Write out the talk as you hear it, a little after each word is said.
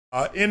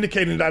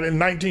indicating that in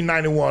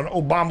 1991,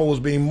 Obama was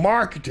being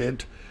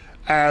marketed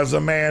as a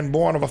man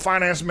born of a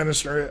finance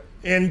minister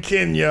in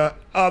Kenya,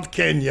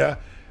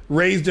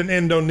 raised in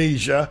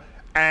Indonesia,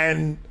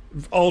 and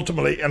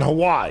ultimately in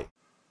Hawaii.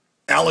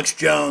 Alex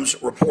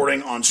Jones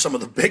reporting on some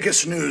of the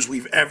biggest news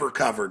we've ever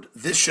covered.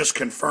 This just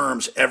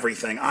confirms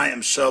everything. I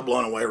am so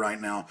blown away right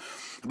now.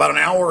 About an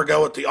hour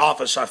ago at the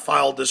office, I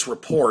filed this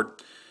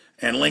report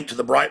and linked to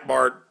the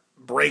Breitbart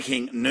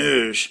breaking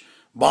news.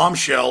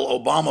 Bombshell,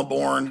 Obama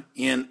born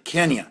in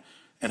Kenya.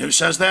 And who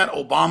says that?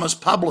 Obama's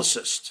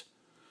publicist.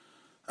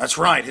 That's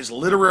right, his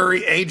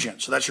literary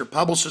agent. So that's your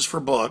publicist for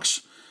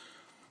books.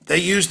 They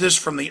used this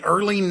from the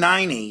early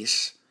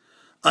 90s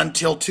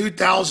until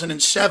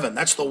 2007.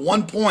 That's the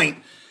one point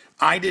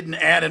I didn't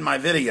add in my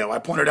video. I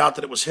pointed out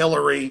that it was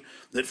Hillary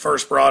that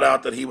first brought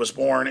out that he was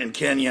born in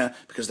Kenya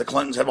because the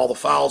Clintons have all the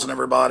files and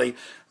everybody,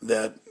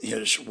 that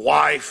his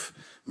wife,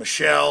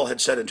 Michelle,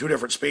 had said in 2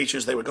 different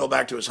speeches they would go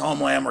back to his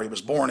homeland where he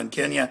was born in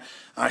Kenya.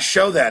 I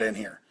show that in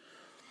here.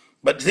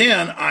 But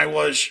then I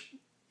was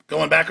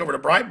going back over to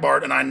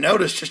Breitbart and I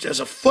noticed just as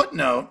a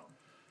footnote,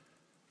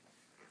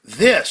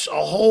 this,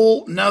 a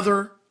whole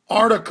nother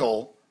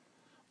article,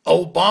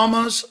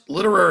 Obama's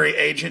literary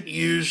agent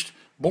used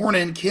born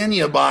in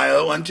Kenya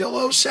bio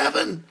until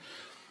 07.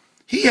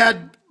 He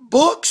had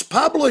books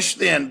published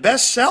then,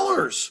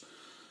 bestsellers.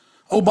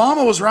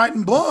 Obama was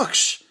writing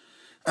books.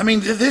 I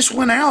mean, this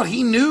went out.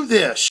 He knew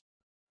this.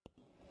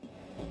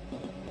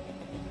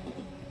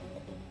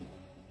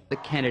 The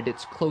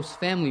candidate's close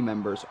family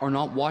members are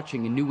not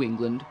watching in New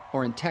England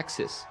or in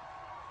Texas,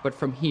 but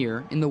from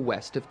here in the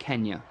west of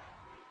Kenya.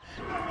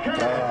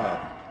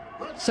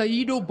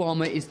 Saeed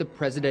Obama is the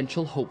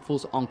presidential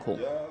hopeful's uncle.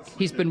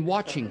 He's been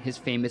watching his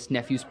famous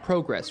nephew's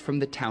progress from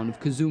the town of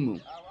Kisumu.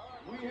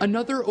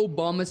 Another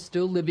Obama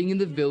still living in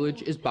the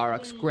village is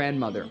Barack's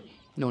grandmother,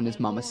 known as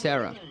Mama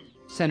Sarah.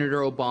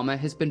 Senator Obama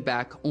has been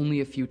back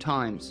only a few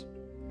times.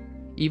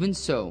 Even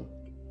so,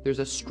 there's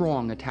a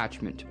strong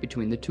attachment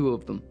between the two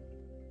of them.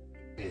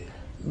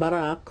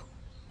 Barack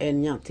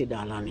and Nyati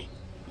Dalani.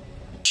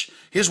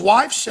 His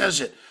wife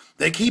says it.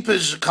 They keep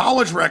his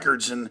college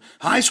records and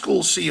high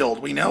school sealed.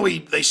 We know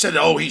they said,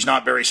 oh, he's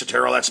not Barry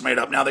Soetoro, that's made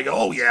up. Now they go,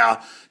 oh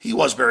yeah, he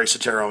was Barry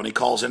Soetoro, and he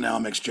calls in now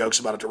and makes jokes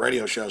about it to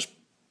radio shows.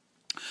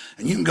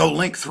 And you can go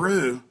link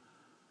through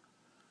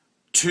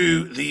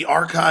to the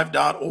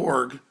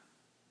archive.org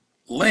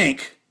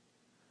link,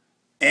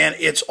 and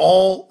it's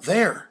all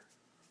there.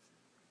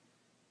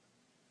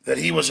 That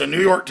he was a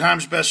New York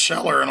Times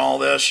bestseller and all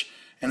this,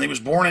 and he was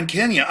born in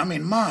Kenya. I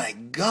mean, my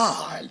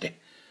God,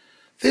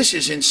 this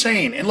is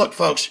insane. And look,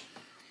 folks,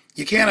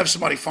 you can't have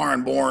somebody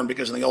foreign born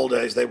because in the old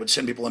days they would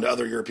send people into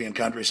other European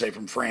countries, say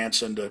from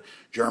France into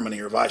Germany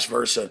or vice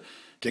versa,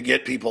 to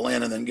get people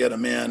in and then get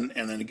them in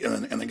and then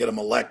get them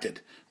elected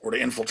or to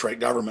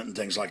infiltrate government and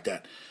things like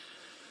that.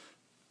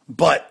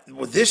 But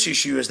with this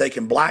issue is they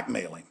can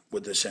blackmail him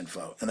with this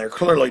info, and they're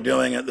clearly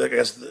doing it. I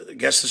guess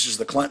this is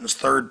the Clintons'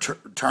 third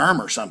term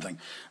or something.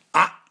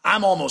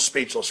 I'm almost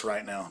speechless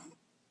right now,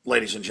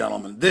 ladies and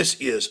gentlemen. This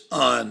is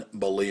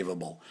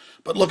unbelievable.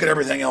 But look at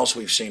everything else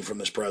we've seen from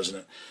this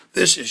president.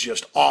 This is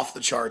just off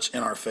the charts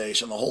in our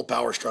face, and the whole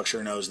power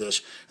structure knows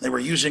this. They were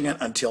using it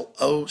until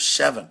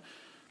 07,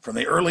 from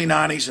the early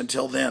 90s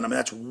until then. I mean,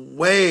 that's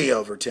way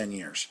over 10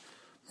 years,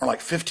 more like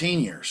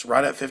 15 years,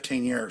 right at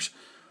 15 years.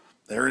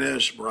 There it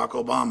is, Barack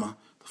Obama,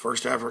 the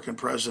first African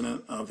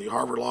president of the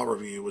Harvard Law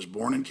Review, was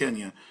born in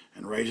Kenya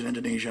and raised in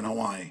Indonesia and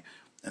Hawaii.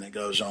 And it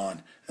goes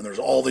on. And there's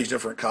all these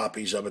different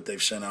copies of it.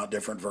 They've sent out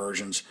different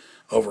versions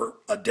over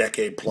a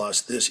decade plus.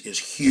 This is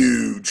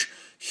huge,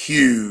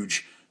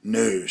 huge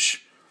news.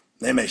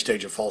 They may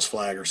stage a false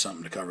flag or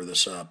something to cover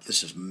this up.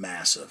 This is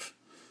massive.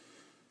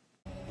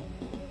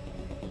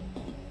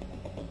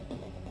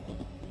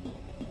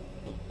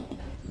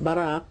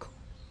 Barack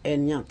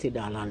and Nyati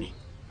Dalani.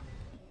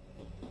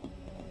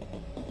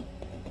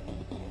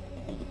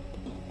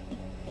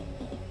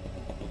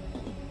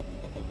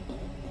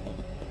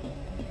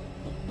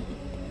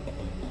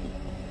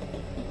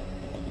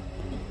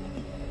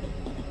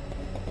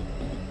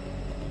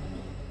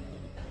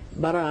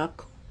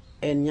 Barack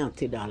en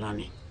Nyati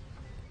Dalani.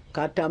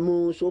 Kata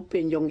mu so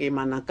penjo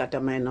ngimana kata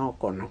meno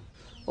kono.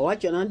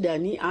 Owacho na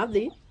dani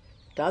adhi,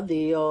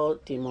 tadhi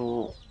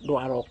timo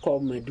dwaro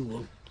kom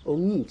maduong'.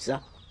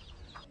 Onyisa